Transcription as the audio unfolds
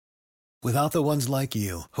Without the ones like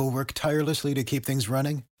you, who work tirelessly to keep things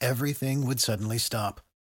running, everything would suddenly stop.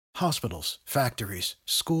 Hospitals, factories,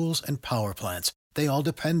 schools, and power plants, they all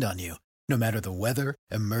depend on you. No matter the weather,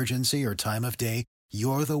 emergency, or time of day,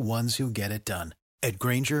 you're the ones who get it done. At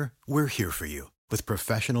Grainger, we're here for you with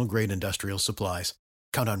professional-grade industrial supplies.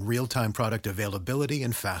 Count on real-time product availability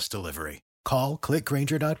and fast delivery. Call,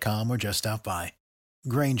 clickgrainger.com, or just stop by.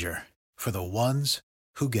 Grainger, for the ones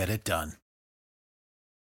who get it done.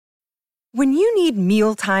 When you need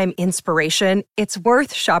mealtime inspiration, it's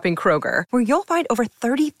worth shopping Kroger, where you'll find over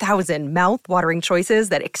 30,000 mouth-watering choices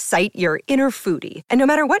that excite your inner foodie. And no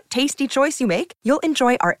matter what tasty choice you make, you'll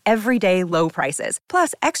enjoy our everyday low prices,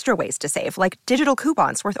 plus extra ways to save, like digital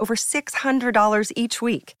coupons worth over $600 each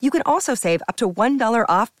week. You can also save up to $1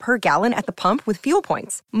 off per gallon at the pump with fuel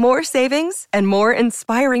points. More savings and more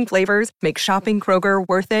inspiring flavors make shopping Kroger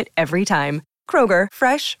worth it every time. Kroger,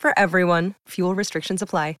 fresh for everyone. Fuel restrictions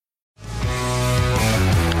apply.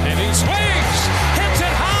 And he swings, hits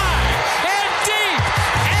it high and deep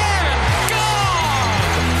and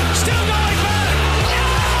gone. Still going back.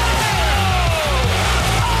 Oh!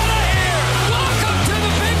 Out of here. Welcome to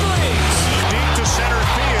the big leagues. Deep to center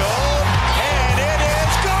field, and it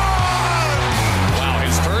is gone. Wow,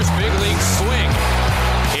 his first big league swing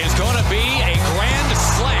is going to be a grand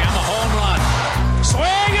slam home run.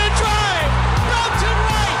 Swing and drive. Belted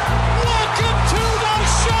right. Welcome to the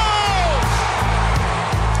show.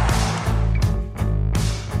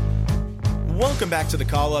 Welcome back to The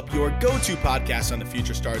Call Up, your go-to podcast on the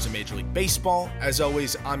future stars of Major League Baseball. As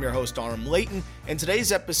always, I'm your host, Aram Layton. In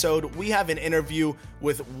today's episode, we have an interview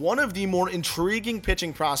with one of the more intriguing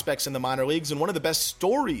pitching prospects in the minor leagues and one of the best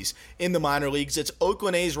stories in the minor leagues. It's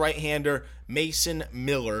Oakland A's right-hander Mason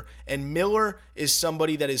Miller. And Miller is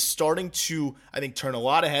somebody that is starting to, I think, turn a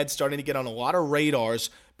lot of heads, starting to get on a lot of radars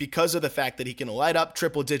because of the fact that he can light up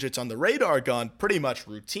triple digits on the radar gun pretty much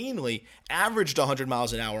routinely, averaged 100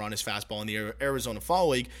 miles an hour on his fastball in the Arizona Fall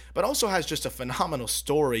League, but also has just a phenomenal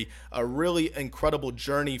story, a really incredible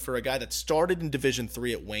journey for a guy that started in Division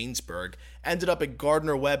III at Waynesburg, ended up at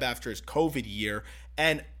Gardner-Webb after his COVID year,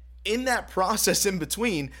 and in that process in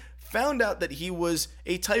between, found out that he was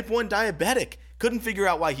a type 1 diabetic. Couldn't figure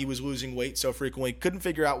out why he was losing weight so frequently. Couldn't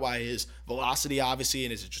figure out why his velocity, obviously,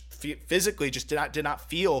 and his just physically just did not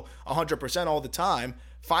feel 100% all the time.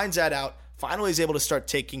 Finds that out. Finally is able to start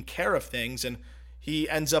taking care of things, and he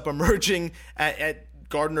ends up emerging at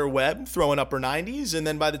Gardner-Webb, throwing upper 90s, and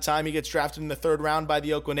then by the time he gets drafted in the third round by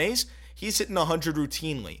the Oakland A's, he's hitting 100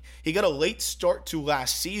 routinely. He got a late start to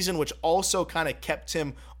last season, which also kind of kept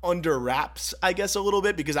him under wraps, I guess, a little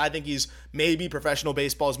bit, because I think he's maybe professional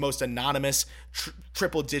baseball's most anonymous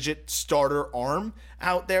triple-digit starter arm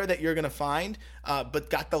out there that you're going to find, but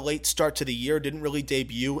got the late start to the year, didn't really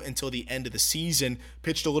debut until the end of the season,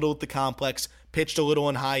 pitched a little at the complex, pitched a little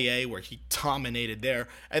in high A where he dominated there,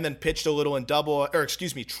 and then pitched a little in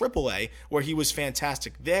triple A where he was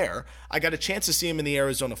fantastic there. I got a chance to see him in the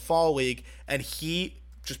Arizona Fall League, and he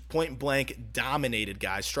just point blank dominated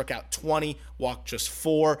guys, struck out 20, walked just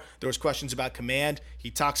 4. There was questions about command.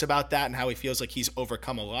 He talks about that and how he feels like he's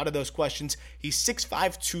overcome a lot of those questions. He's 6'5",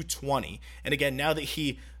 220. And again, now that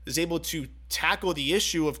he is able to tackle the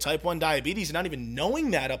issue of type 1 diabetes, not even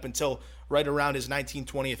knowing that up until right around his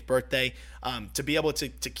 20th birthday, to be able to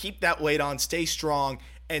keep that weight on, stay strong,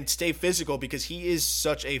 and stay physical, because he is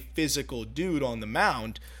such a physical dude on the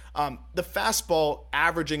mound. The fastball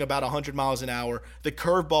averaging about 100 miles an hour. The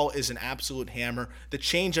curveball is an absolute hammer. The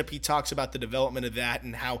changeup, he talks about the development of that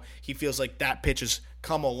and how he feels like that pitch has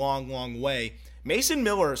come a long, long way. Mason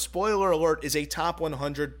Miller, spoiler alert, is a top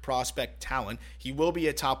 100 prospect talent. He will be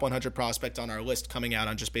a top 100 prospect on our list coming out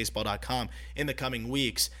on justbaseball.com in the coming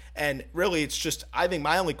weeks. And really, it's just, I think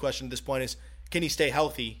my only question at this point is, can he stay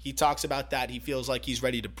healthy? He talks about that. He feels like he's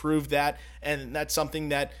ready to prove that. And that's something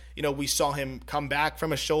that, we saw him come back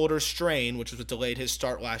from a shoulder strain, which was what delayed his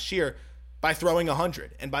start last year, by throwing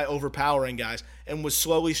 100 and by overpowering guys, and was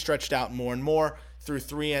slowly stretched out more and more through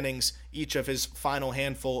 3 innings, each of his final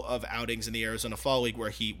handful of outings in the Arizona Fall League,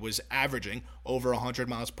 where he was averaging over 100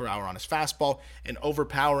 miles per hour on his fastball and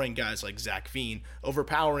overpowering guys like Zach Veen,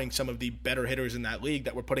 overpowering some of the better hitters in that league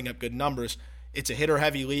that were putting up good numbers. It's a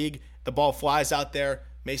hitter-heavy league. The ball flies out there.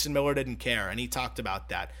 Mason Miller didn't care, and he talked about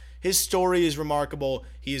that. His story is remarkable.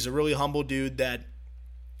 He is a really humble dude that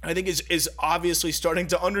I think is obviously starting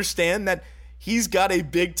to understand that he's got a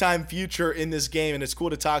big-time future in this game, and it's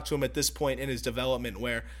cool to talk to him at this point in his development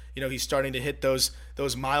where, he's starting to hit those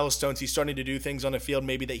milestones. He's starting to do things on the field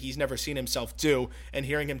maybe that he's never seen himself do, and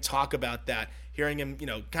hearing him talk about that, hearing him,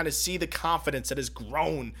 kind of see the confidence that has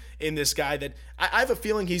grown in this guy that I have a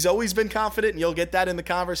feeling he's always been confident, and you'll get that in the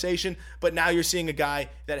conversation, but now you're seeing a guy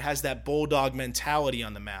that has that bulldog mentality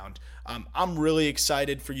on the mound. I'm really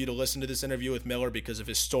excited for you to listen to this interview with Miller because of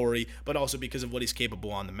his story, but also because of what he's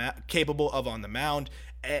capable of on the mound,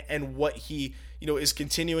 and what he is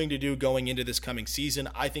continuing to do going into this coming season.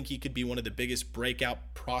 I think he could be one of the biggest breakout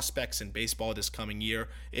prospects in baseball this coming year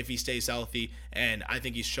if he stays healthy, and I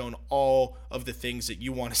think he's shown all of the things that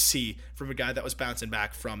you want to see from a guy that was bouncing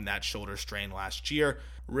back from that shoulder strain last year.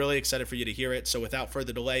 Really excited for you to hear it. So without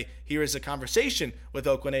further delay, here is a conversation with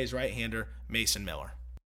Oakland A's right-hander Mason Miller.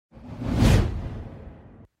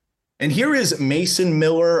 And here is Mason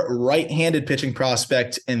Miller, right-handed pitching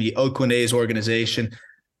prospect in the Oakland A's organization.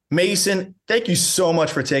 Mason, thank you so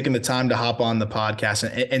much for taking the time to hop on the podcast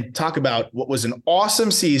and talk about what was an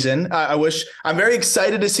awesome season. I'm very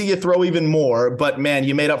excited to see you throw even more, but man,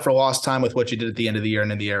 you made up for lost time with what you did at the end of the year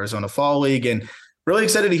and in the Arizona Fall League, and really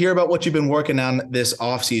excited to hear about what you've been working on this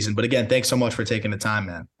offseason. But again, thanks so much for taking the time,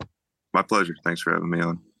 man. My pleasure. Thanks for having me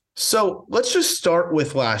on. So let's just start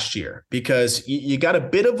with last year, because you got a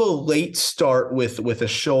bit of a late start with a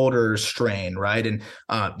shoulder strain, right? And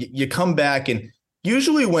you come back, and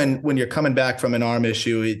usually when you're coming back from an arm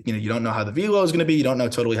issue, you don't know how the velo is going to be. You don't know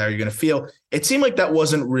totally how you're going to feel. It seemed like that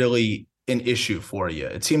wasn't really an issue for you.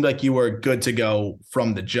 It seemed like you were good to go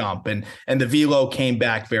from the jump, and the velo came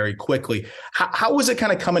back very quickly. How was it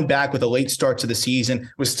kind of coming back with a late start to the season? It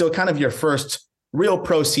was still kind of your first real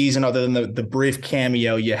pro season other than the brief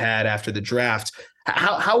cameo you had after the draft.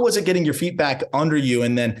 How was it getting your feet back under you?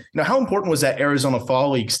 And then, how important was that Arizona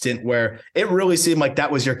Fall League stint where it really seemed like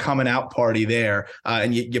that was your coming out party there,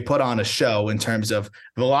 and you put on a show in terms of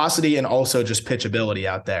velocity and also just pitchability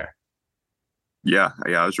out there? Yeah,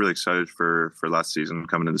 I was really excited for last season.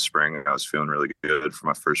 Coming into the spring, I was feeling really good for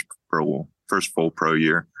my first full pro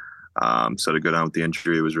year. So to go down with the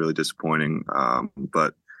injury, it was really disappointing,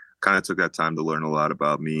 but kind of took that time to learn a lot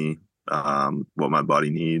about me, what my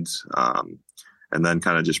body needs, and then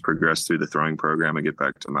kind of just progress through the throwing program and get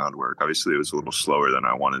back to mound work. Obviously, it was a little slower than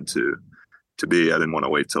I wanted to be. I didn't want to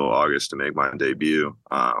wait till August to make my debut.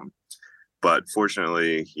 But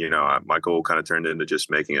fortunately, my goal kind of turned into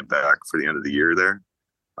just making it back for the end of the year there,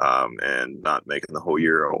 and not making the whole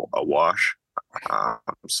year a wash.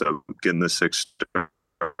 So getting the 6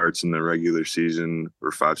 starts in the regular season,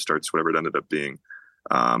 or 5 starts, whatever it ended up being,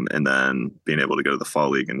 and then being able to go to the Fall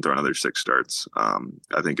League and throw another 6 starts.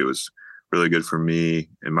 I think it was really good for me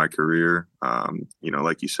in my career.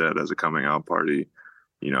 Like you said, as a coming out party,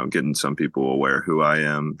 getting some people aware who I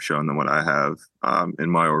am, showing them what I have in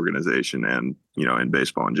my organization and, in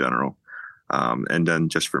baseball in general. And then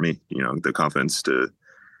just for me, the confidence to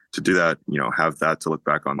do that, have that to look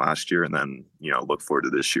back on last year, and then, look forward to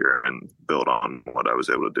this year and build on what I was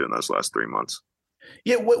able to do in those last 3 months.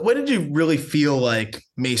 Yeah, what did you really feel like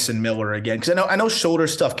Mason Miller again? Because I know shoulder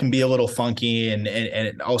stuff can be a little funky,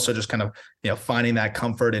 and also just kind of finding that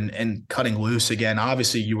comfort and cutting loose again.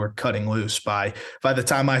 Obviously, you were cutting loose by the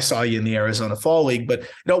time I saw you in the Arizona Fall League. But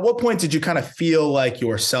at what point did you kind of feel like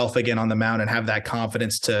yourself again on the mound and have that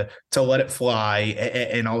confidence to let it fly,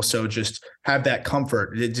 and also just have that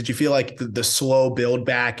comfort? Did you feel like the slow build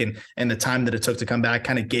back and the time that it took to come back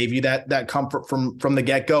kind of gave you that comfort from the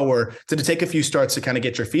get-go, or did it take a few starts to kind of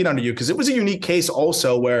get your feet under you? Because it was a unique case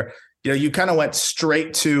also where you kind of went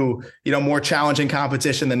straight to more challenging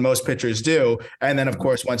competition than most pitchers do, and then of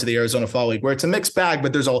course went to the Arizona Fall League, where it's a mixed bag,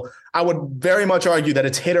 but I would very much argue that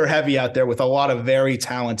it's hitter heavy out there with a lot of very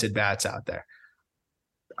talented bats out there.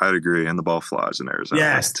 I'd agree. And the ball flies in Arizona.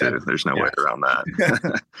 Yes, too. There's no way around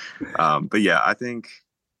that. But yeah, I think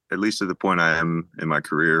at least at the point I am in my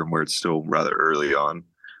career where it's still rather early on,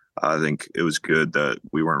 I think it was good that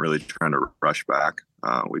we weren't really trying to rush back.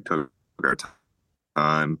 We took our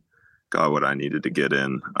time, got what I needed to get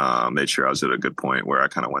in, made sure I was at a good point where I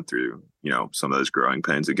kind of went through, some of those growing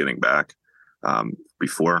pains of getting back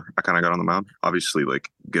before I kind of got on the mound. Obviously, like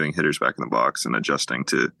getting hitters back in the box and adjusting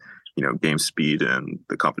to, game speed and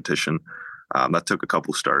the competition. That took a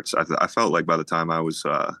couple starts. I felt like by the time I was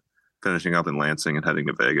finishing up in Lansing and heading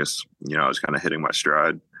to Vegas, I was kind of hitting my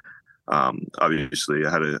stride. Obviously,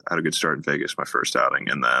 I had a good start in Vegas, my first outing,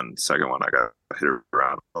 and then second one I got hit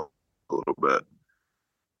around a little bit.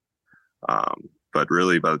 But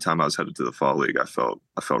really, by the time I was headed to the Fall League, I felt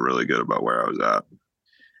really good about where I was at.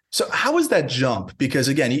 So how was that jump? Because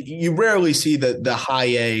again, you rarely see the high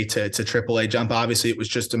A to triple A jump. Obviously, it was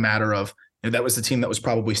just a matter of that was the team that was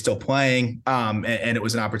probably still playing. And it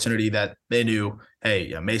was an opportunity that they knew,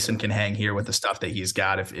 hey, Mason can hang here with the stuff that he's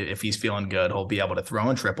got. If he's feeling good, he'll be able to throw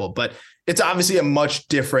and triple. But it's obviously a much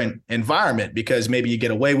different environment because maybe you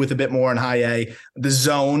get away with a bit more in high A. The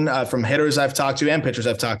zone from hitters I've talked to and pitchers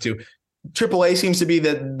I've talked to, AAA seems to be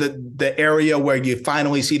the area where you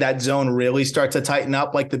finally see that zone really start to tighten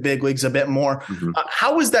up like the big leagues a bit more. Mm-hmm.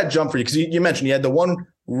 How was that jump for you? Because you mentioned you had the one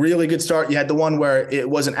really good start. You had the one where it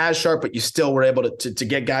wasn't as sharp, but you still were able to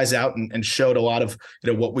get guys out and showed a lot of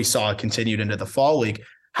what we saw continued into the fall league.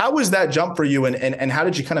 How was that jump for you, and how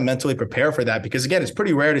did you kind of mentally prepare for that? Because again, it's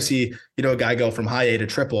pretty rare to see a guy go from high A to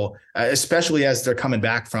triple, especially as they're coming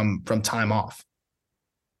back from time off.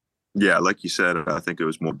 Yeah, like you said, I think it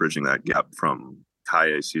was more bridging that gap from high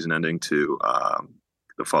A season ending to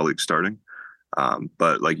the fall league starting.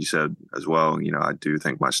 But like you said as well, I do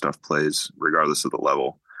think my stuff plays regardless of the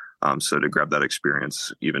level. So to grab that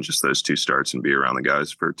experience, even just those 2 starts and be around the guys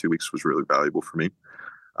for 2 weeks was really valuable for me.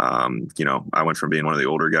 I went from being one of the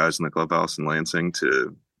older guys in the clubhouse in Lansing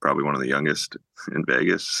to probably one of the youngest in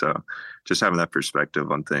Vegas. So just having that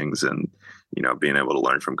perspective on things and, being able to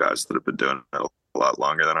learn from guys that have been doing it a lot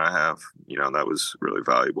longer than I have, that was really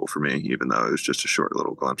valuable for me, even though it was just a short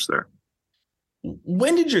little glimpse there.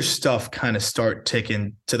 When did your stuff kind of start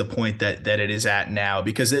ticking to the point that it is at now?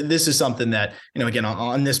 Because this is something that, again,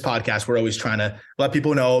 on this podcast, we're always trying to let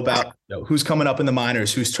people know about who's coming up in the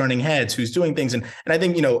minors, who's turning heads, who's doing things. And I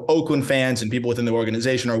think, Oakland fans and people within the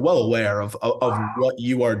organization are well aware of what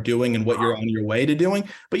you are doing and what you're on your way to doing.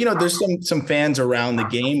 But, there's some fans around the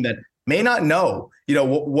game that may not know,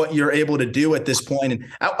 what you're able to do at this point. And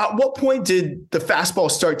at what point did the fastball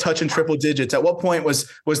start touching triple digits? At what point was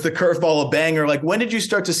the curveball a banger? Like, when did you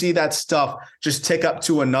start to see that stuff just tick up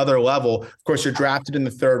to another level? Of course, you're drafted in the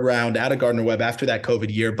 3rd round out of Gardner-Webb after that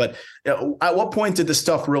COVID year. But at what point did the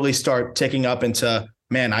stuff really start ticking up into,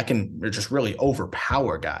 man, I can just really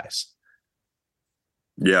overpower guys?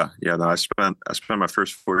 Yeah. No, I spent my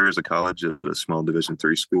first 4 years of college at a small Division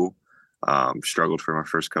III school. Struggled for my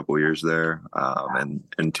first couple of years there. And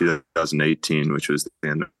in 2018, which was the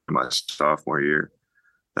end of my sophomore year,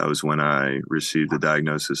 that was when I received the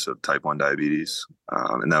diagnosis of type 1 diabetes.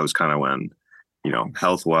 And that was kind of when,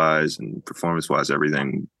 health-wise and performance-wise,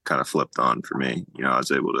 everything kind of flipped on for me. I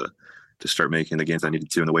was able to start making the gains I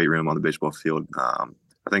needed to in the weight room on the baseball field. I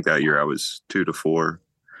think that year I was 2 to 4.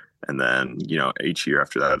 And then, each year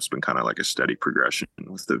after that, it's been kind of like a steady progression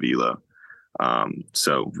with the velo.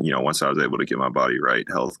 So, once I was able to get my body right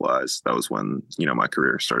health-wise, that was when, my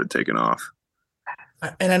career started taking off.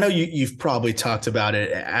 And I know you've probably talked about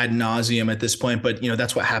it ad nauseum at this point, but,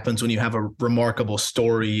 that's what happens when you have a remarkable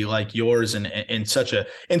story like yours and such a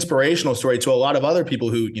inspirational story to a lot of other people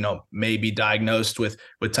who, may be diagnosed with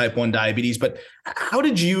type 1 diabetes. But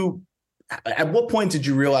at what point did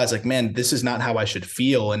you realize, like, man, this is not how I should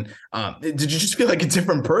feel? And did you just feel like a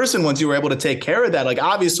different person once you were able to take care of that? Like,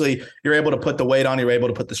 obviously you're able to put the weight on, you're able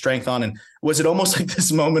to put the strength on. And was it almost like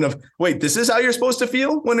this moment of, wait, this is how you're supposed to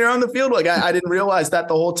feel when you're on the field? Like, I didn't realize that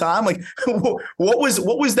the whole time. Like, what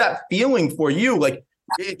was that feeling for you? Like,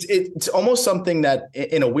 it's almost something that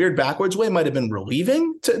in a weird backwards way might have been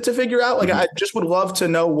relieving to figure out. Like, I just would love to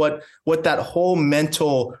know what that whole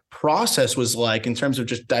mental process was like in terms of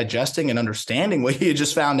just digesting and understanding what you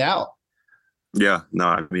just found out. Yeah, no,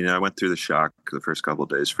 I mean, I went through the shock the first couple of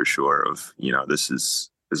days for sure of,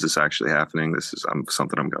 is this actually happening? This is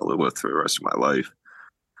something I'm going to live with for the rest of my life.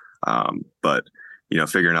 But,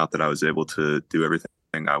 figuring out that I was able to do everything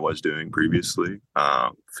I was doing previously,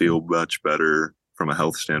 feel much better from a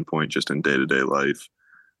health standpoint, just in day-to-day life,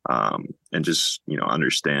 and just,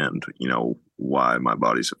 understand, why my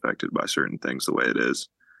body's affected by certain things the way it is.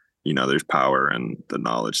 There's power in the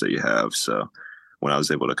knowledge that you have. So when I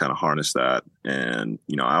was able to kind of harness that and,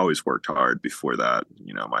 I always worked hard before that,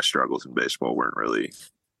 my struggles in baseball weren't really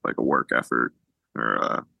like a work effort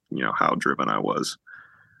or, how driven I was.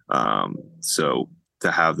 So to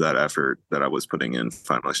have that effort that I was putting in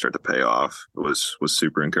finally start to pay off was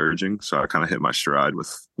super encouraging. So I kind of hit my stride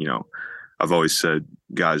with, I've always said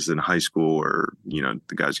guys in high school or, the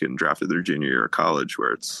guys getting drafted their junior year of college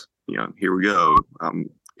where it's, here we go.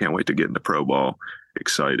 Can't wait to get into pro ball,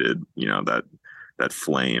 excited, that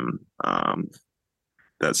flame,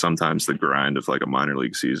 that sometimes the grind of like a minor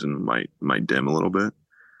league season might dim a little bit.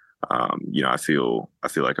 I feel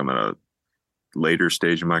like I'm at a later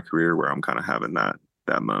stage in my career where I'm kind of having that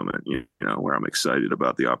moment, where I'm excited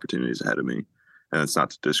about the opportunities ahead of me. And it's not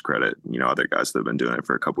to discredit, other guys that have been doing it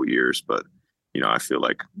for a couple of years, but, I feel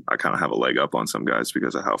like I kind of have a leg up on some guys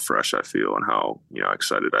because of how fresh I feel and how,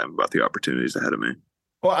 excited I am about the opportunities ahead of me.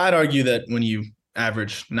 Well, I'd argue that when you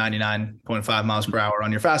average 99.5 miles per hour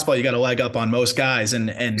on your fastball. You got a leg up on most guys,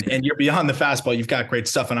 and you're beyond the fastball. You've got great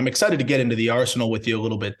stuff, and I'm excited to get into the arsenal with you a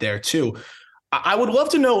little bit there too. I would love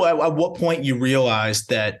to know at what point you realized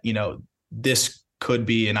that, this could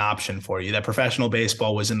be an option for you, that professional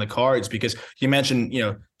baseball was in the cards, because you mentioned,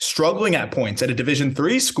 struggling at points at a Division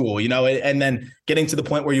III school, and then getting to the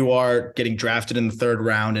point where you are getting drafted in the third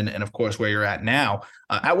round and of course where you're at now.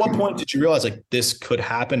 At what point did you realize like this could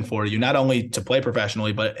happen for you, not only to play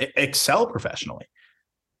professionally, but excel professionally?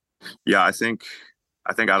 Yeah, I think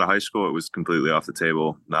out of high school, it was completely off the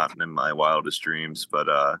table, not in my wildest dreams, but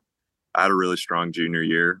I had a really strong junior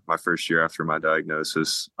year, my first year after my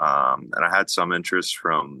diagnosis. And I had some interest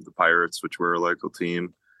from the Pirates, which were a local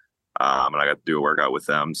team. And I got to do a workout with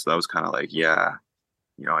them. So that was kind of like, yeah,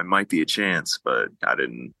 it might be a chance, but I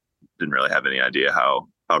didn't really have any idea how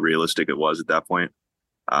realistic it was at that point.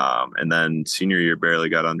 And then senior year barely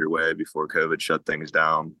got underway before COVID shut things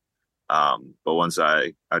down. But once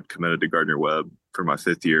I'd committed to Gardner-Webb for my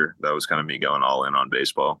fifth year, that was kind of me going all in on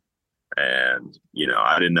baseball. And,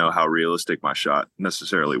 I didn't know how realistic my shot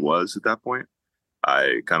necessarily was at that point.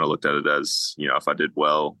 I kind of looked at it as, if I did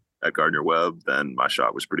well at Gardner-Webb, then my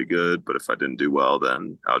shot was pretty good. But if I didn't do well,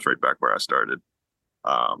 then I was right back where I started.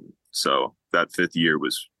 So that fifth year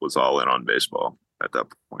was all in on baseball at that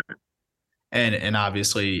point. And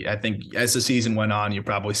obviously, I think as the season went on, you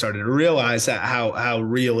probably started to realize how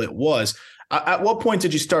real it was. At what point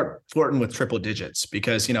did you start flirting with triple digits?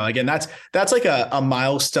 Because, again, that's like a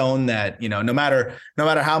milestone that, no matter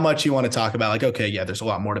how much you want to talk about, like, okay, yeah, there's a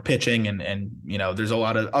lot more to pitching and there's a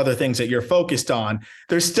lot of other things that you're focused on.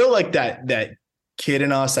 There's still like that kid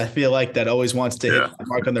in us, I feel like, that always wants to hit the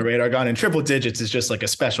mark on the radar gun, and triple digits is just like a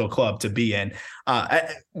special club to be in.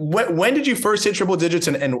 When did you first hit triple digits,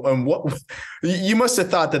 and what you must have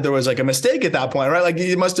thought that there was like a mistake at that point, right? Like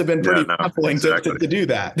it must have been pretty baffling to do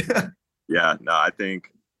that. Yeah, no, I think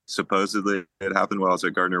supposedly it happened while I was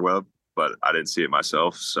at Gardner-Webb, but I didn't see it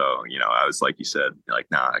myself. So, I was like you said, like,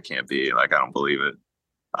 nah, I can't be, like, I don't believe it.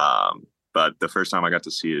 But the first time I got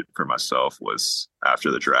to see it for myself was after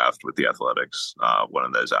the draft with the Athletics, one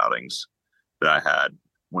of those outings that I had,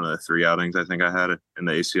 one of the 3 outings I think I had in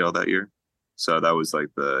the ACL that year. So that was like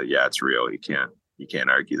it's real. You can't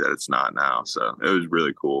argue that it's not now. So it was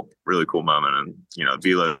really cool moment. And,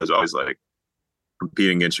 Vila is always like,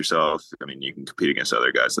 competing against yourself. I mean, you can compete against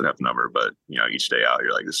other guys that have a number, but each day out,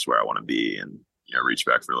 you're like, this is where I want to be, and reach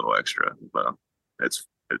back for a little extra. But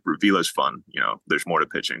Vila's fun. There's more to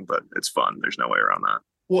pitching, but it's fun. There's no way around that.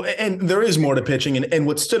 Well, and there is more to pitching, and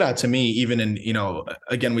what stood out to me, even in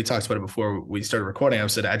again, we talked about it before we started recording. I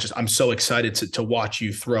said I'm so excited to watch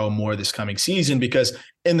you throw more this coming season, because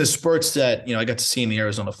in the spurts that I got to see in the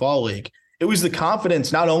Arizona Fall League, it was the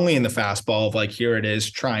confidence not only in the fastball of like, here it is,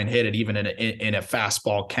 try and hit it even in a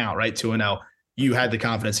fastball count, right? 2-0, you had the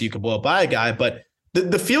confidence that you could blow it by a guy, but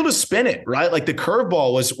the field is spinning, right? Like the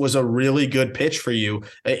curveball was a really good pitch for you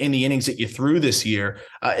in the innings that you threw this year.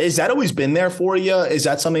 Is that always been there for you? Is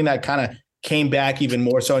that something that kind of came back even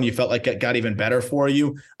more so and you felt like it got even better for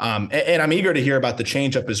you? And I'm eager to hear about the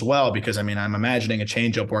changeup as well, because I'm imagining a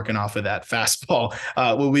changeup working off of that fastball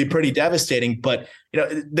will be pretty devastating. But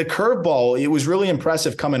the curveball, it was really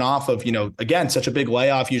impressive coming off of again, such a big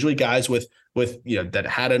layoff. Usually guys with that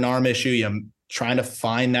had an arm issue, trying to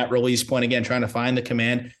find that release point again, trying to find the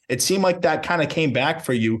command. It seemed like that kind of came back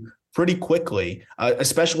for you pretty quickly,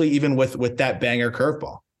 especially even with that banger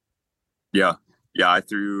curveball. Yeah, I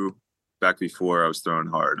threw. Back before I was throwing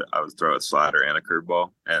hard, I would throw a slider and a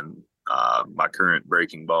curveball. And my current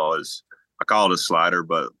breaking ball is, I call it a slider,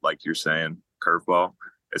 but like you're saying, curveball.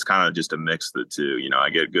 It's kind of just a mix of the two.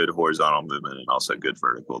 I get good horizontal movement and also good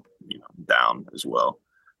vertical, down as well.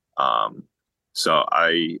 So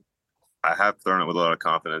I have thrown it with a lot of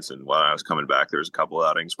confidence. And when I was coming back, there was a couple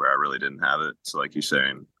outings where I really didn't have it. So like you're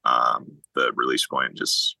saying, the release point,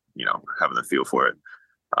 just, having the feel for it.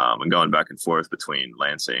 And going back and forth between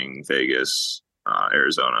Lansing, Vegas,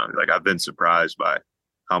 Arizona. Like I've been surprised by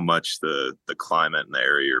how much the climate and the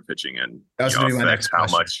area you're pitching in affects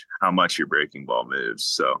how much your breaking ball moves.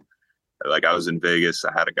 So like I was in Vegas,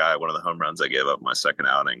 I had a guy, one of the home runs I gave up my second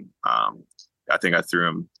outing. I think I threw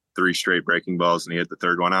him 3 straight breaking balls and he hit the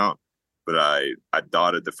third one out. But I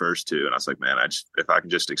dotted the first 2 and I was like, man, if I can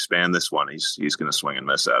just expand this one, he's going to swing and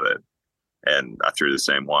miss at it. And I threw the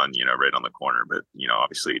same one, right on the corner. But,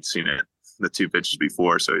 obviously he'd seen it the 2 pitches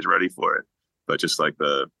before, so he's ready for it. But just like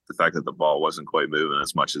the fact that the ball wasn't quite moving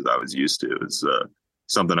as much as I was used to is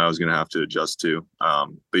something I was going to have to adjust to.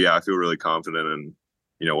 But yeah, I feel really confident in,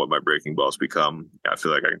 what my breaking ball's become. I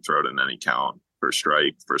feel like I can throw it in any count, for a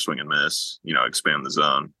strike, for a swing and miss, expand the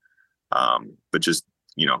zone. But just,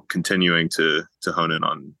 continuing to hone in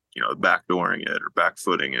on, backdooring it or back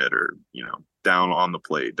footing it or, down on the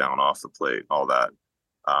plate, down off the plate, all that.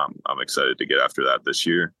 I'm excited to get after that this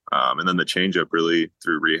year. And then the changeup really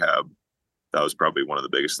through rehab, that was probably one of the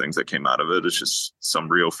biggest things that came out of it. It's just some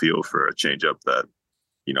real feel for a changeup that,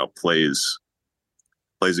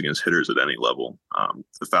 plays against hitters at any level.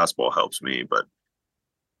 The fastball helps me, but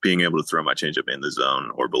being able to throw my changeup in the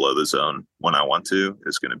zone or below the zone when I want to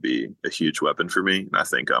is going to be a huge weapon for me. And I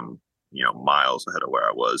think I'm, miles ahead of where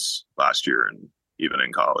I was last year and even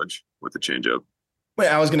in college with the changeup. Wait,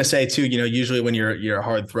 I was going to say too, usually when you're a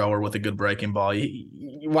hard thrower with a good breaking ball,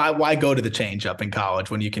 why go to the changeup in college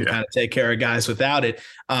when you can kind of take care of guys without it?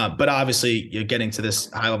 But obviously you're getting to this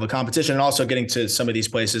high level competition and also getting to some of these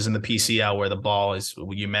places in the PCL where the ball is,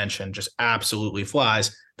 you mentioned, just absolutely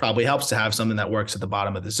flies. Probably helps to have something that works at the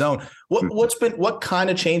bottom of the zone. What kind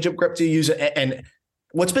of changeup grip do you use, and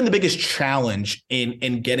what's been the biggest challenge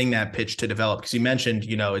in getting that pitch to develop? Because you mentioned,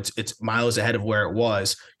 it's miles ahead of where it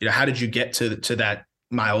was. How did you get to that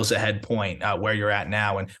miles ahead point where you're at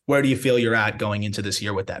now, and where do you feel you're at going into this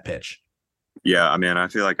year with that pitch? Yeah, I mean, I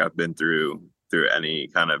feel like I've been through any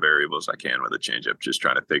kind of variables I can with a changeup, just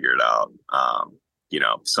trying to figure it out.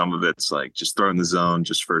 Some of it's like just throw in the zone,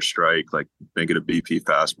 just first strike, like make it a BP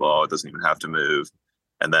fastball. It doesn't even have to move.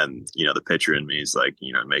 And then, the pitcher in me is like,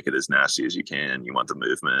 make it as nasty as you can. You want the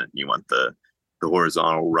movement, you want the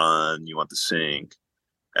horizontal run, you want the sink.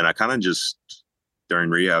 And I kind of just, during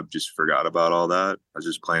rehab, just forgot about all that. I was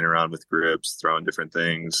just playing around with grips, throwing different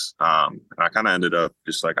things. And I kind of ended up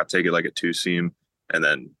just like, I take it like a two seam and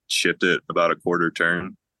then shift it about a quarter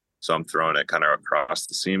turn. So I'm throwing it kind of across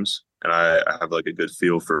the seams. And I have like a good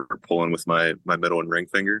feel for pulling with my middle and ring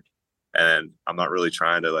finger. And I'm not really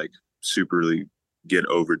trying to like superly get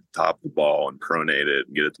over the top of the ball and pronate it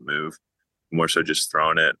and get it to move. More so just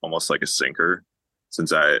throwing it almost like a sinker.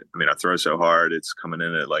 Since I throw so hard, it's coming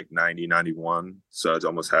in at like 90, 91. So it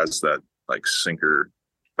almost has that like sinker.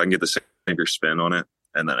 If I can get the sinker spin on it,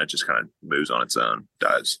 and then it just kind of moves on its own,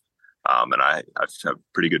 dives. And I have a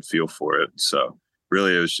pretty good feel for it. So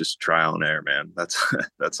really, it was just trial and error, man.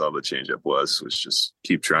 That's all the changeup was just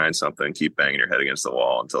keep trying something, keep banging your head against the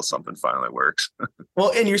wall until something finally works.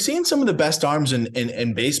 Well, and you're seeing some of the best arms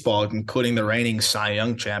in baseball, including the reigning Cy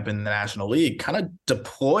Young champ in the National League, kind of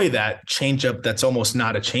deploy that changeup that's almost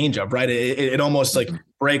not a changeup, right? It almost like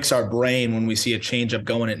breaks our brain when we see a changeup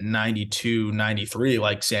going at 92, 93,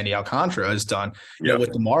 like Sandy Alcantara has done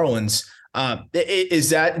with the Marlins.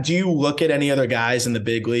 Do you look at any other guys in the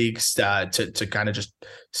big leagues to kind of just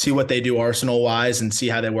see what they do arsenal wise and see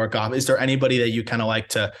how they work off? Is there anybody that you kind of like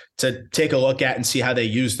to take a look at and see how they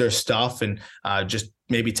use their stuff and just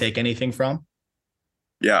maybe take anything from?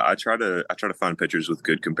 Yeah, I try to find pitchers with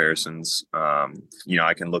good comparisons.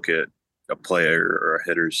 I can look at a player or a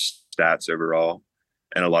hitter's stats overall,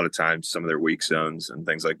 and a lot of times some of their weak zones and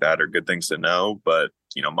things like that are good things to know. But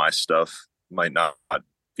my stuff might not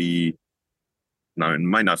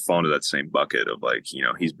fall into that same bucket of like,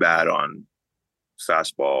 he's bad on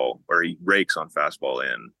fastball or he rakes on fastball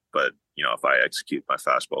in, but if I execute my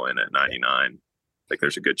fastball in at 99, like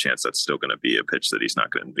there's a good chance that's still going to be a pitch that he's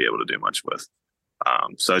not going to be able to do much with.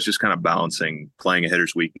 So it's just kind of balancing playing a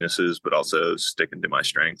hitter's weaknesses, but also sticking to my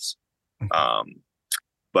strengths.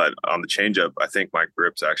 But on the changeup, I think my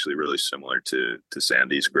grip's actually really similar to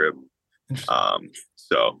Sandy's grip.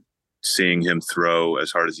 So seeing him throw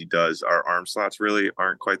as hard as he does, our arm slots really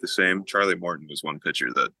aren't quite the same. Charlie Morton was one pitcher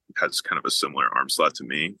that has kind of a similar arm slot to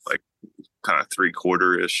me, like kind of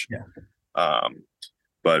 3/4-ish. Yeah.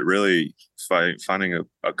 But really finding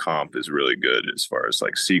a comp is really good as far as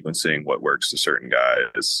like sequencing what works to certain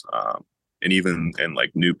guys. And even in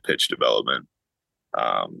like new pitch development,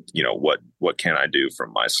 what can I do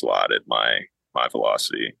from my slot at my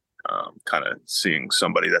velocity? Kind of seeing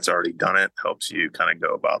somebody that's already done it helps you kind of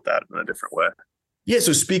go about that in a different way. Yeah.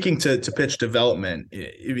 So speaking to pitch development,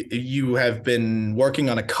 you have been working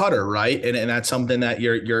on a cutter, right? And that's something that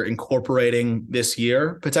you're incorporating this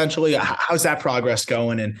year potentially. How's that progress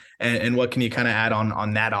going? And what can you kind of add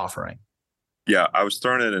on that offering? Yeah, I was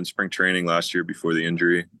throwing it in spring training last year before the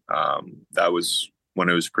injury. That was when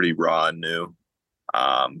it was pretty raw and new.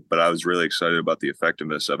 But I was really excited about the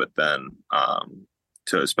effectiveness of it then.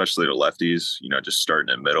 Especially to lefties, just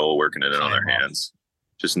starting in middle, working it in on their hands,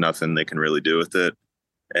 just nothing they can really do with it.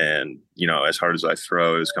 And, as hard as I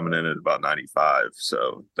throw, it was coming in at about 95.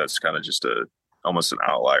 So that's kind of just almost an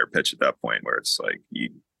outlier pitch at that point where it's like, you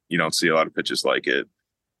don't see a lot of pitches like it.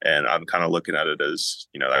 And I'm kind of looking at it as,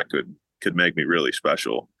 that could make me really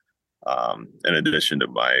special. In addition to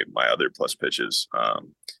my other plus pitches.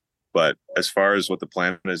 But as far as what the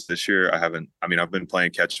plan is this year, I've been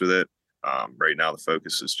playing catch with it. Right now, the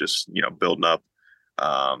focus is just, building up,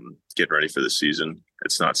 getting ready for the season.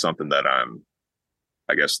 It's not something that I'm,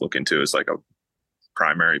 I guess, looking to as like a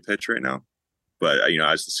primary pitch right now. But,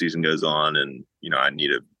 as the season goes on and, I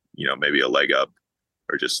need maybe a leg up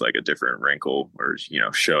or just like a different wrinkle or,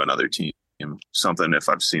 show another team something if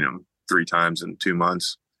I've seen them 3 times in 2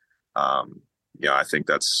 months. I think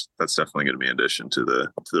that's definitely going to be an addition to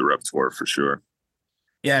the repertoire for sure.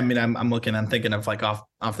 Yeah, I mean, I'm thinking of like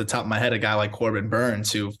off the top of my head, a guy like Corbin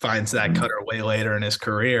Burns who finds that cutter way later in his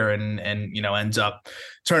career and ends up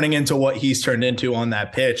turning into what he's turned into on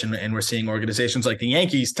that pitch. And we're seeing organizations like the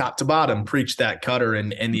Yankees, top to bottom, preach that cutter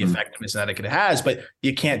and the effectiveness that it has. But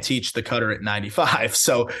you can't teach the cutter at 95.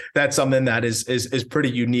 So that's something that is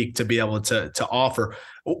pretty unique to be able to offer.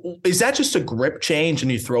 Is that just a grip change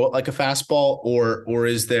and you throw it like a fastball, or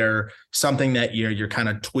is there something that you're kind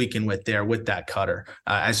of tweaking with there with that cutter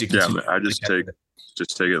as you continue? Yeah, I just take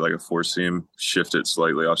it like a 4-seam, shift it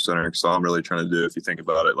slightly off center. Because all I'm really trying to do, if you think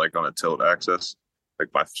about it, like on a tilt axis, like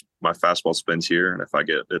my fastball spins here, and if I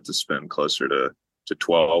get it to spin closer to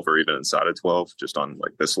 12 or even inside of 12, just on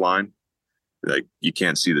like this line, like you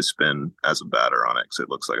can't see the spin as a batter on it because it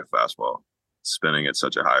looks like a fastball spinning at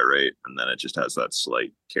such a high rate, and then it just has that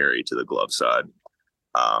slight carry to the glove side,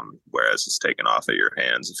 whereas it's taken off at your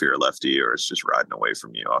hands if you're a lefty, or it's just riding away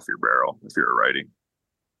from you off your barrel if you're a righty.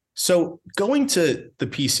 So going to the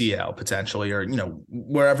PCL potentially, or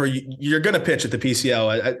wherever you're going to pitch at the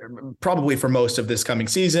PCL, probably for most of this coming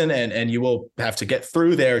season, and you will have to get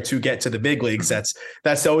through there to get to the big leagues.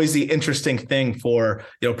 That's always the interesting thing for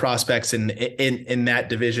prospects in that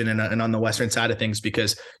division and on the western side of things,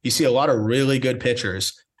 because you see a lot of really good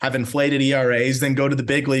pitchers have inflated ERAs, then go to the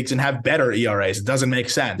big leagues and have better ERAs. It doesn't make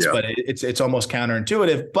sense, but it's almost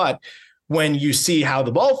counterintuitive. But when you see how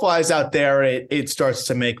the ball flies out there, it starts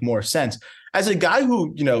to make more sense. As a guy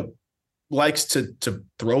who, likes to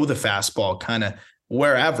throw the fastball kind of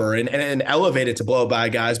wherever and elevate it to blow by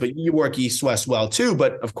guys, but you work east-west well too.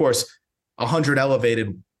 But of course, 100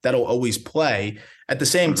 elevated, that'll always play. At the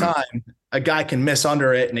same time, a guy can miss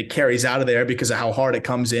under it and it carries out of there because of how hard it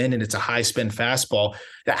comes in and it's a high spin fastball.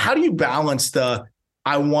 How do you balance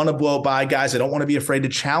I want to blow by guys, I don't want to be afraid to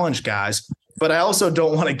challenge guys, but I also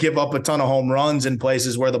don't want to give up a ton of home runs in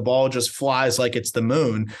places where the ball just flies like it's the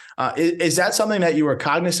moon. Is that something that you were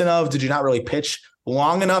cognizant of? Did you not really pitch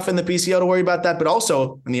long enough in the PCL to worry about that? But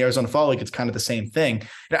also in the Arizona Fall League, it's kind of the same thing.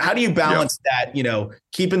 How do you balance that,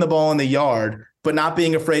 keeping the ball in the yard, but not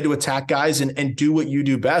being afraid to attack guys and do what you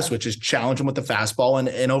do best, which is challenge them with the fastball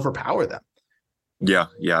and overpower them? Yeah.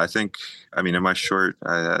 In my short,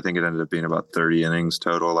 I think it ended up being about 30 innings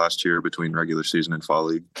total last year between regular season and fall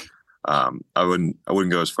league. I wouldn't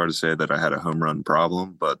go as far to say that I had a home run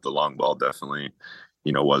problem, but the long ball definitely,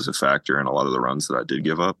 was a factor in a lot of the runs that I did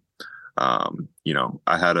give up. I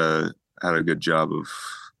had a good job of,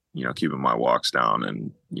 keeping my walks down,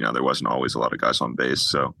 and, there wasn't always a lot of guys on base.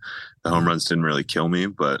 So the home runs didn't really kill me,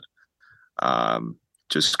 but,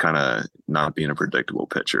 just kind of not being a predictable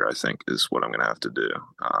pitcher, I think, is what I'm going to have to do.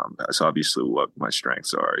 That's obviously what my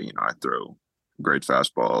strengths are. I throw great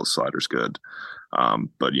fastball, slider's good.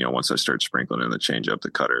 But once I start sprinkling in the changeup,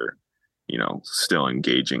 the cutter, still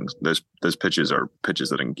engaging, those pitches are pitches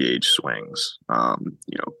that engage swings,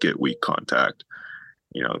 get weak contact,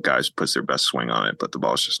 guys puts their best swing on it, but the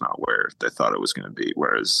ball's just not where they thought it was going to be.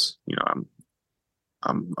 Whereas,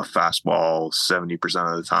 I'm a fastball 70%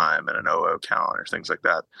 of the time and an 0-0 count or things like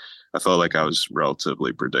that. I felt like I was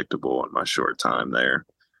relatively predictable in my short time there,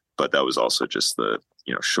 but that was also just the,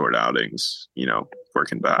 short outings,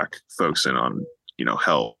 working back, focusing on,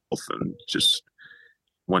 health, and just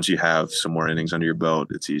once you have some more innings under your belt,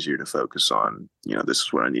 it's easier to focus on, this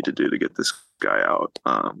is what I need to do to get this guy out.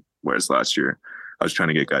 Whereas last year I was trying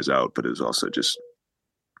to get guys out, but it was also just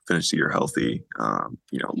finish the year healthy,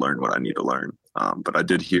 learn what I need to learn. But I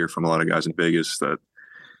did hear from a lot of guys in Vegas that,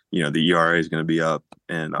 the ERA is going to be up,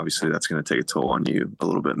 and obviously that's going to take a toll on you a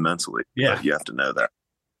little bit mentally. Yeah. But you have to know that,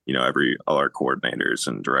 all our coordinators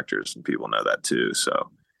and directors and people know that too.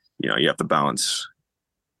 So, you have to balance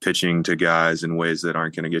pitching to guys in ways that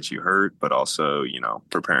aren't going to get you hurt, but also,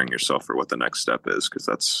 preparing yourself for what the next step is. Cause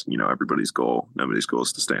that's, everybody's goal. Nobody's goal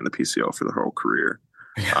is to stay in the PCL for their whole career.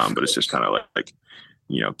 But it's just kind of like,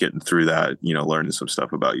 getting through that, learning some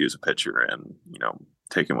stuff about you as a pitcher and,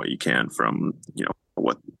 taking what you can from,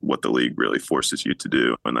 what the league really forces you to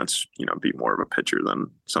do. And that's, be more of a pitcher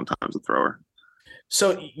than sometimes a thrower.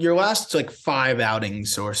 So your last like 5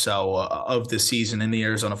 outings or so of the season in the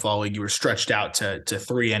Arizona Fall League, you were stretched out to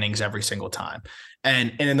 3 innings every single time.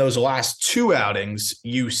 And in those last 2 outings,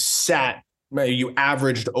 you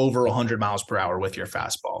averaged over 100 miles per hour with your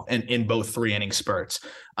fastball and in both 3 inning spurts.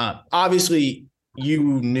 Obviously,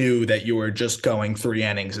 you knew that you were just going 3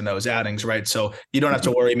 innings in those outings, right? So you don't have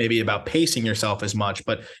to worry maybe about pacing yourself as much.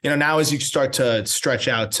 But, now as you start to stretch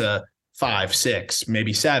out to 5, 6,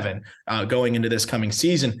 maybe 7 going into this coming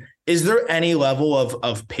season, is there any level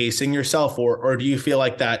of pacing yourself, or do you feel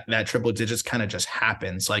like that triple digits kind of just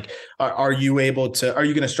happens? Like, are you going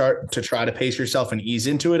to start to try to pace yourself and ease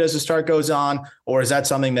into it as the start goes on? Or is that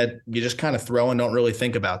something that you just kind of throw and don't really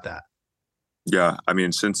think about that? Yeah, I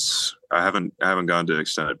mean, since I haven't gone to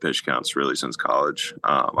extended pitch counts really since college.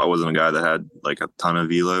 I wasn't a guy that had like a ton of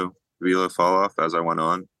velo fall off as I went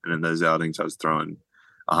on, and in those outings I was throwing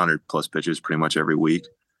 100 plus pitches pretty much every week.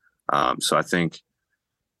 So I think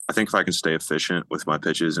if I can stay efficient with my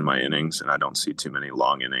pitches and my innings, and I don't see too many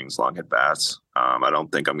long innings, long at bats, I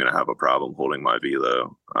don't think I'm going to have a problem holding my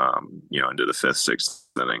velo, into the 5th, 6th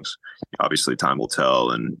innings. Obviously, time will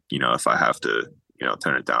tell, and if I have to,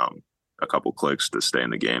 turn it down a couple clicks to stay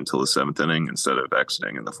in the game till the 7th inning instead of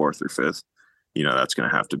exiting in the 4th or 5th, that's going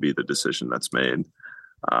to have to be the decision that's made.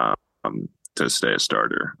 To stay a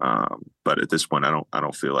starter. But at this point, I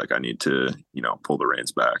don't feel like I need to, pull the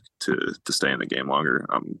reins back to stay in the game longer.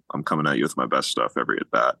 I'm coming at you with my best stuff every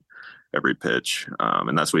at bat, every pitch.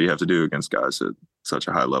 And that's what you have to do against guys at such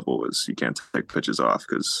a high level is you can't take pitches off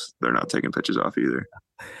because they're not taking pitches off either.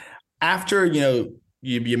 After,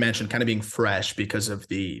 you mentioned kind of being fresh because of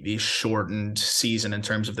the shortened season in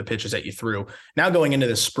terms of the pitches that you threw. Now going into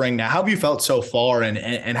the spring, how have you felt so far,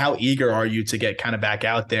 and how eager are you to get kind of back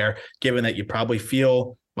out there, given that you probably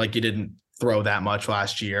feel like you didn't throw that much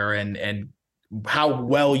last year, and how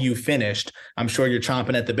well you finished? I'm sure you're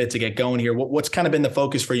chomping at the bit to get going here. What's kind of been the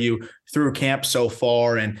focus for you through camp so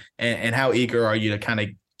far, and how eager are you to kind of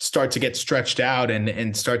start to get stretched out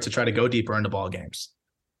and start to try to go deeper into ball games?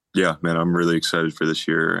 Yeah, man, I'm really excited for this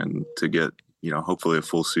year and to get, hopefully a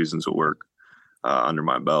full season's of work under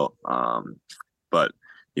my belt. But,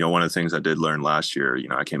 one of the things I did learn last year,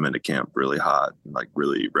 I came into camp really hot, like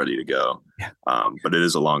really ready to go. Yeah. But it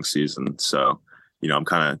is a long season. So, I'm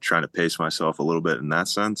kind of trying to pace myself a little bit in that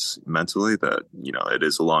sense mentally that, it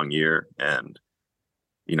is a long year. And,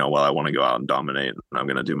 while I want to go out and dominate, and I'm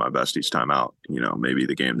going to do my best each time out, maybe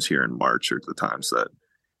the games here in March are the times that,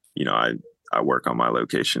 I work on my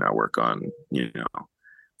location. I work on,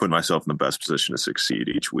 putting myself in the best position to succeed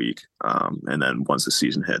each week. And then once the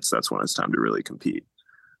season hits, that's when it's time to really compete.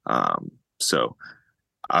 So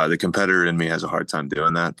the competitor in me has a hard time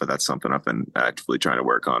doing that, but that's something I've been actively trying to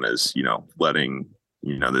work on is, letting,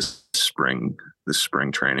 this spring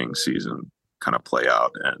training season kind of play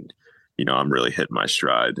out. And, I'm really hitting my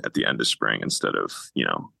stride at the end of spring instead of,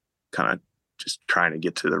 kind of just trying to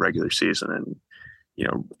get to the regular season and,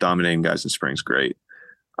 dominating guys in spring's great.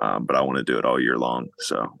 But I want to do it all year long.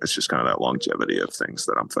 So it's just kind of that longevity of things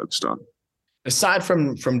that I'm focused on. Aside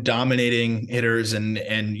from dominating hitters and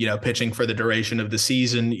pitching for the duration of the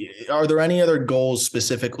season, are there any other goals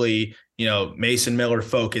specifically, Mason Miller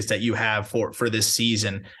focused that you have for this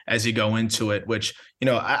season as you go into it, which,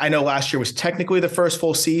 I know last year was technically the first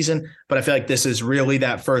full season, but I feel like this is really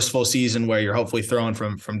that first full season where you're hopefully throwing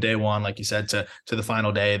from day one, like you said, to the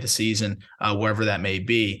final day of the season, wherever that may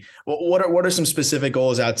be. What are some specific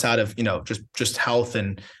goals outside of, just health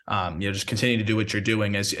and, just continue to do what you're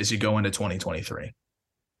doing as you go into 2023?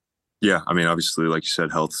 Yeah. I mean, obviously, like you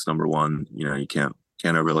said, health is number one. You can't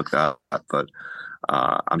overlook that, but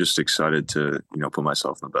I'm just excited to, put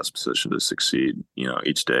myself in the best position to succeed,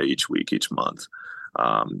 each day, each week, each month.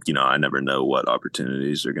 I never know what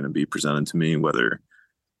opportunities are going to be presented to me, whether,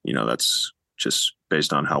 that's just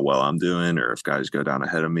based on how well I'm doing or if guys go down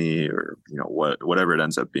ahead of me or, whatever it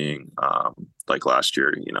ends up being. Like last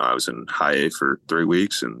year, I was in high A for 3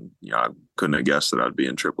 weeks and, I couldn't have guessed that I'd be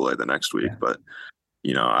in AAA the next week, but,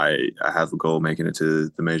 I have a goal of making it to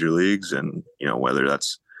the major leagues and, whether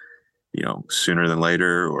that's, sooner than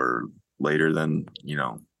later or later than,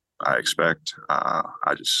 I expect,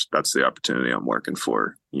 that's the opportunity I'm working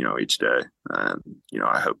for, each day. And,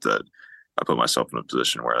 I hope that I put myself in a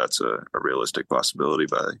position where that's a realistic possibility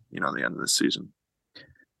by, the end of the season.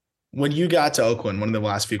 When you got to Oakland, one of the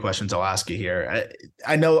last few questions I'll ask you here.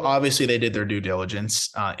 I know obviously they did their due diligence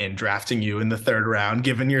in drafting you in the third round,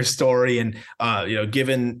 given your story and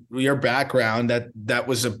given your background, that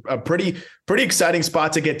was a pretty exciting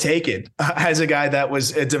spot to get taken as a guy that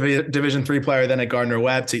was a Division III player, then at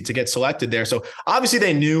Gardner-Webb to get selected there. So obviously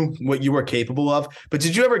they knew what you were capable of. But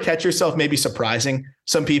did you ever catch yourself maybe surprising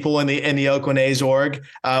some people in the Oakland A's org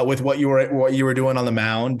with what you were doing on the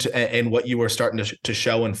mound and what you were starting to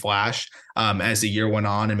show and flash as the year went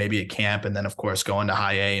on, and maybe at camp, and then of course going to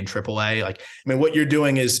high A and triple A? Like, I mean, what you're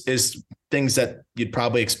doing is things that you'd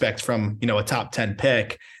probably expect from, a top 10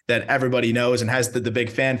 pick that everybody knows and has the big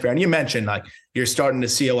fanfare. And you mentioned like you're starting to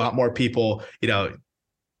see a lot more people, you're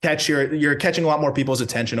catching a lot more people's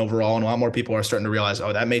attention overall, and a lot more people are starting to realize,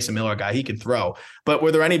 oh, that Mason Miller guy, he can throw. But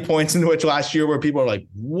were there any points in which last year where people are like,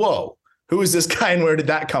 whoa, who is this guy and where did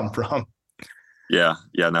that come from? Yeah.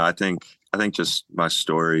 No, I think just my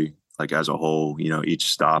story, like as a whole, each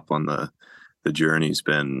stop on the journey's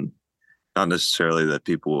been not necessarily that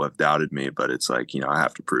people have doubted me, but it's like, I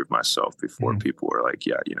have to prove myself before people are like,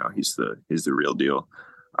 yeah, he's the real deal.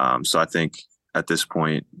 So I think at this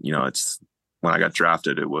point, it's when I got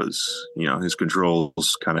drafted, it was, his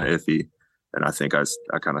control's kind of iffy. And I think I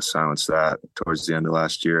kind of silenced that towards the end of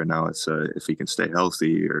last year. And now it's if he can stay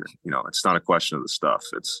healthy, or, it's not a question of the stuff.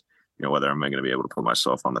 It's, whether I'm going to be able to put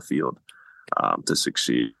myself on the field to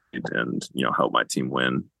succeed and, help my team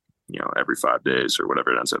win, every 5 days or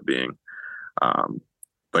whatever it ends up being.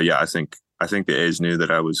 But yeah, I think the A's knew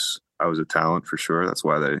that I was a talent for sure. That's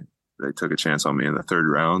why they took a chance on me in the third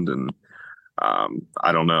round. And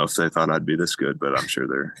I don't know if they thought I'd be this good, but I'm sure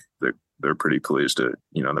they're pretty pleased at,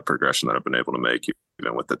 the progression that I've been able to make,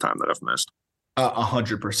 even with the time that I've missed.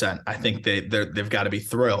 100%. I think they've got to be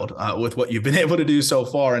thrilled with what you've been able to do so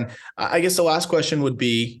far. And I guess the last question would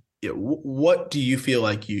be, what do you feel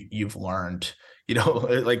like you've learned,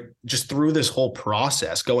 like just through this whole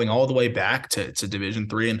process, going all the way back to Division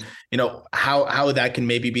III, and, how that can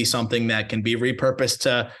maybe be something that can be repurposed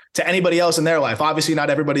to anybody else in their life. Obviously, not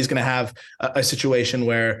everybody's going to have a situation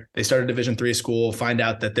where they start a Division III school, find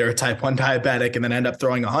out that they're a type 1 diabetic, and then end up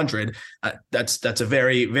throwing 100. That's a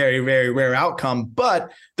very, very, very rare outcome.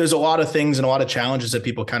 But there's a lot of things and a lot of challenges that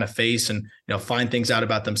people kind of face, and find things out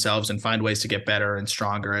about themselves and find ways to get better and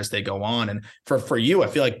stronger as they go on. And for you, I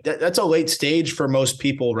feel like that's a late stage for most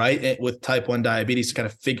people, right, with type 1 diabetes, to kind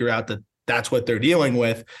of figure out that that's what they're dealing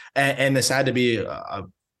with. And this had to be a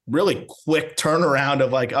really quick turnaround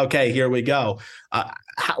of like, okay, here we go.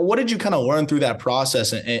 What did you kind of learn through that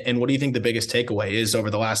process? And what do you think the biggest takeaway is over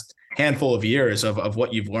the last handful of years of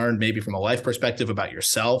what you've learned, maybe from a life perspective about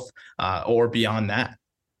yourself or beyond that?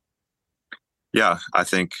 Yeah, I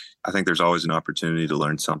think there's always an opportunity to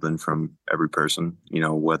learn something from every person,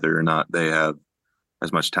 whether or not they have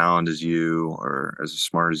as much talent as you, or as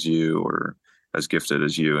smart as you, or as gifted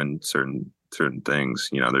as you in certain things.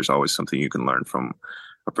 There's always something you can learn from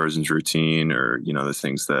a person's routine, or, the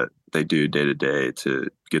things that they do day to day to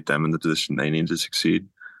get them in the position they need to succeed.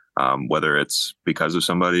 Whether it's because of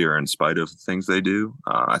somebody or in spite of things they do,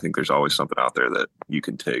 I think there's always something out there that you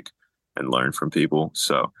can take and learn from people.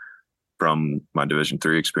 So from my Division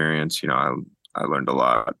III experience, I learned a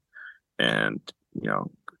lot, and,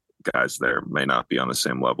 guys there may not be on the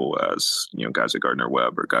same level as, guys at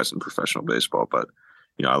Gardner-Webb or guys in professional baseball, but,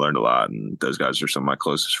 I learned a lot, and those guys are some of my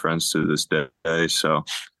closest friends to this day. So,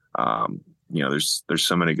 there's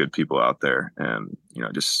so many good people out there, and,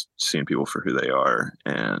 just seeing people for who they are,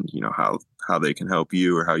 and, how they can help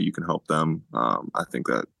you or how you can help them. I think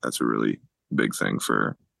that's a really big thing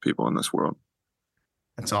for people in this world.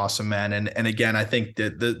 That's awesome, man. And again, I think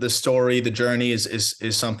that the story, the journey is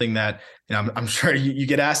something that, I'm sure you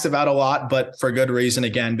get asked about a lot, but for good reason,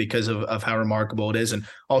 again, because of how remarkable it is, and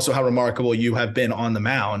also how remarkable you have been on the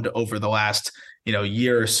mound over the last,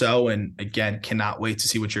 year or so. And again, cannot wait to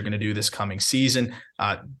see what you're going to do this coming season.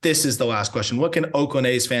 This is the last question. What can Oakland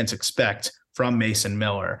A's fans expect from Mason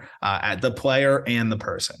Miller, at the player and the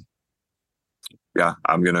person? Yeah,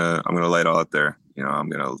 I'm gonna lay it all out there. I'm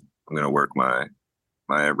gonna work my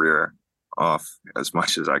rear off as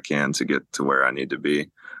much as I can to get to where I need to be.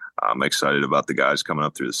 I'm excited about the guys coming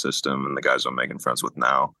up through the system and the guys I'm making friends with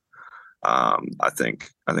now. I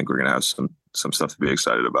think we're gonna have some stuff to be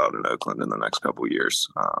excited about in Oakland in the next couple of years.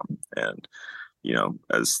 And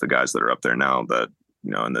as the guys that are up there now, that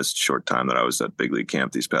in this short time that I was at big league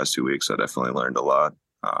camp these past 2 weeks, I definitely learned a lot.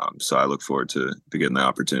 So I look forward to getting the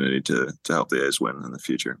opportunity to help the A's win in the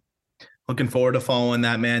future. Looking forward to following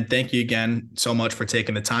that, man. Thank you again so much for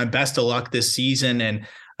taking the time. Best of luck this season. And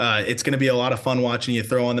It's going to be a lot of fun watching you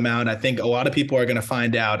throw on the mound. I think a lot of people are going to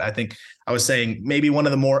find out. I think I was saying maybe one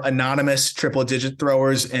of the more anonymous triple-digit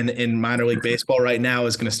throwers in minor league baseball right now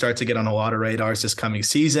is going to start to get on a lot of radars this coming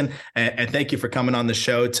season. And thank you for coming on the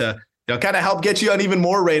show to kind of help get you on even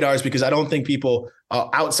more radars, because I don't think people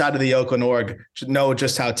outside of the Oakland org should know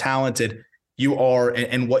just how talented you are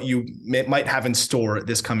and what you might have in store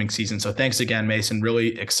this coming season. So thanks again, Mason.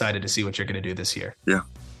 Really excited to see what you're going to do this year. Yeah,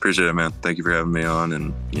 appreciate it, man. Thank you for having me on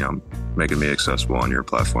and, making me accessible on your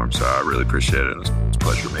platform. So I really appreciate it. It's a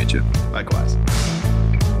pleasure to meet you. Likewise.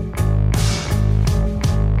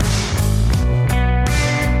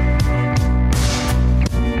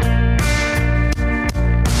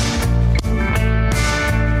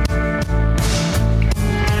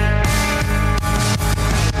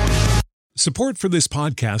 Support for this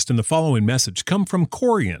podcast and the following message come from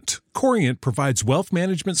Corient. Corient provides wealth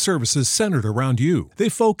management services centered around you. They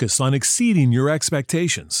focus on exceeding your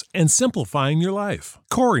expectations and simplifying your life.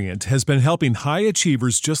 Corient has been helping high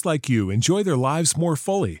achievers just like you enjoy their lives more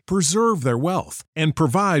fully, preserve their wealth, and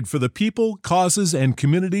provide for the people, causes, and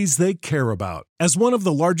communities they care about. As one of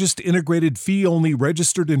the largest integrated fee-only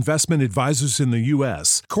registered investment advisors in the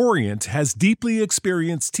U.S., Corient has deeply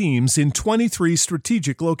experienced teams in 23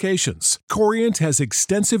 strategic locations. Corient has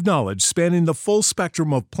extensive knowledge spanning the full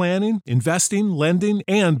spectrum of planning, investing, lending,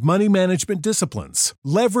 and money management disciplines.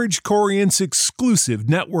 Leverage Corient's exclusive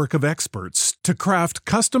network of experts to craft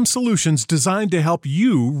custom solutions designed to help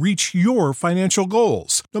you reach your financial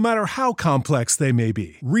goals, no matter how complex they may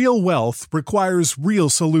be. Real wealth requires real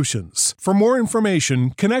solutions. For more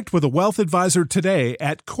information, connect with a wealth advisor today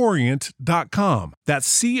at Corient.com.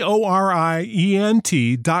 That's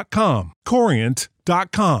Corient.com.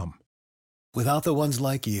 Corient.com. Without the ones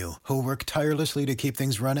like you, who work tirelessly to keep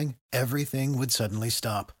things running, everything would suddenly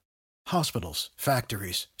stop. Hospitals,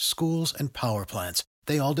 factories, schools, and power plants,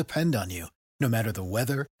 they all depend on you. No matter the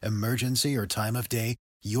weather, emergency, or time of day,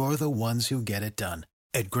 you're the ones who get it done.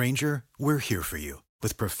 At Grainger, we're here for you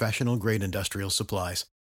with professional-grade industrial supplies.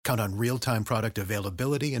 Count on real-time product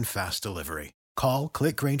availability and fast delivery. Call,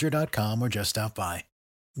 click Grainger.com, or just stop by.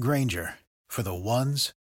 Grainger, for the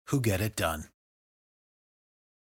ones who get it done.